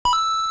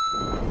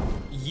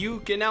you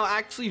can now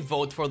actually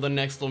vote for the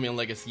next Loomian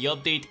Legacy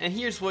update, and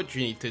here's what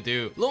you need to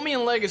do.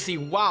 Loomian Legacy,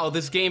 wow,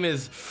 this game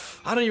is...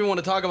 I don't even want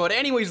to talk about it.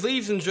 Anyways,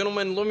 ladies and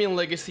gentlemen, Loomian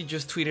Legacy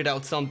just tweeted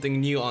out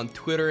something new on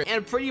Twitter,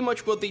 and pretty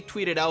much what they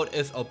tweeted out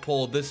is a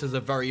poll. This is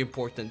a very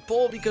important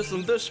poll because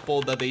in this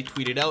poll that they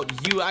tweeted out,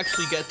 you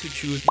actually get to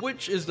choose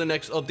which is the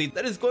next update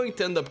that is going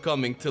to end up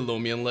coming to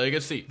Loomian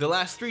Legacy. The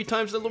last 3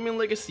 times that Loomian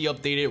Legacy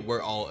updated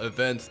were all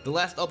events. The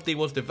last update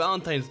was the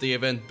Valentine's Day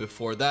event,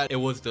 before that it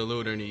was the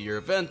Lunar New Year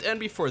event, and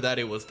before that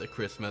it was the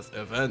Christmas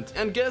event.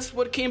 And guess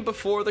what came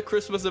before the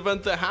Christmas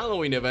event? The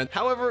Halloween event.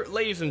 However,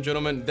 ladies and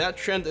gentlemen, that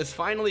trend is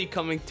finally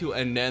coming to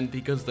an end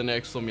because the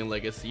next Loomian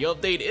Legacy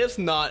update is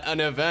not an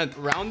event.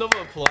 Round of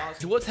applause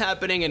to what's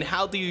happening and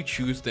how do you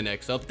choose the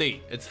next update.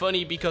 It's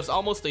funny because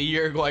almost a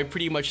year ago I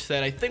pretty much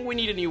said I think we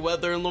need a new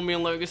weather in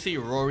Loomian Legacy.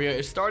 Aurora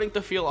is starting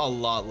to feel a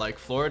lot like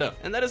Florida,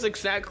 and that is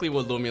exactly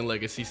what Loomian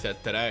Legacy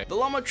said today. The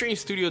Llama Train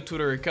Studio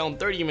Twitter account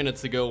 30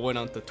 minutes ago went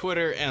onto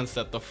Twitter and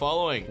said the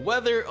following: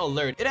 weather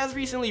alert. It has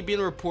recently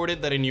been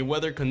reported that a new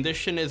weather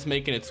condition is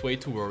making its way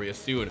to Aurora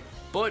soon.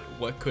 But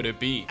what could it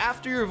be?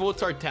 After your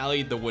votes are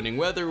tallied, the winning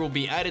weather will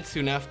be added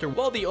soon after,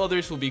 while the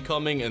others will be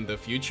coming in the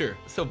future.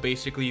 So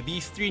basically,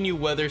 these 3 new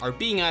weathers are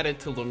being added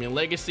to Loomian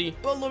Legacy,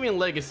 but Loomian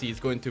Legacy is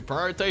going to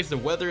prioritize the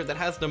weather that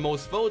has the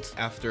most votes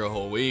after a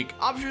whole week.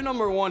 Option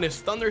number 1 is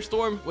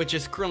Thunderstorm, which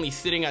is currently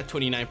sitting at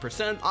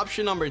 29%.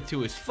 Option number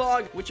 2 is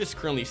Fog, which is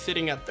currently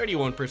sitting at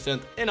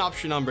 31%. And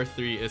option number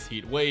 3 is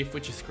Heat Wave,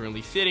 which is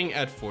currently sitting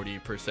at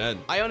 40%.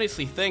 I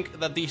honestly think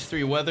that these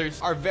 3 weathers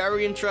are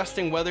very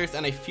interesting weathers,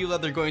 and I feel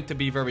that they're going to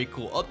be very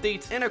cool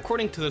updates. And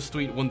according to this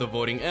tweet, when the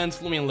voting ends,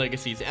 Loomian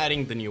Legacy is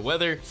adding the new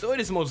weather, so it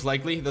is most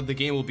likely that the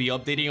game will be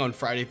updating on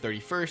Friday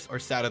 31st or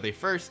Saturday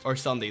 1st or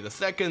Sunday the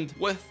 2nd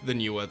with the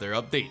new weather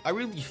update. I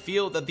really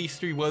feel that these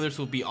 3 weathers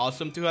will be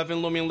awesome to have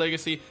in Loomian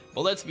Legacy,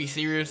 but let's be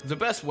serious, the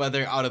best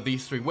weather out of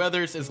these 3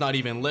 weathers is not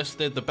even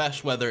listed. The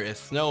best weather is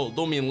snow.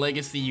 Loomian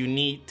Legacy, you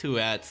need to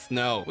add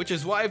snow, which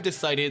is why I've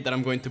decided that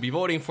I'm going to be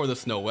voting for the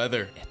snow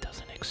weather. It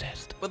doesn't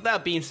exist. With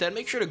that being said,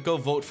 make sure to go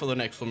vote for the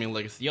next Loomian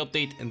Legacy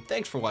update, and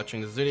thanks for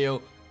watching this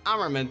video. I'm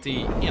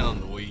Armenti, and on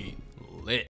the way.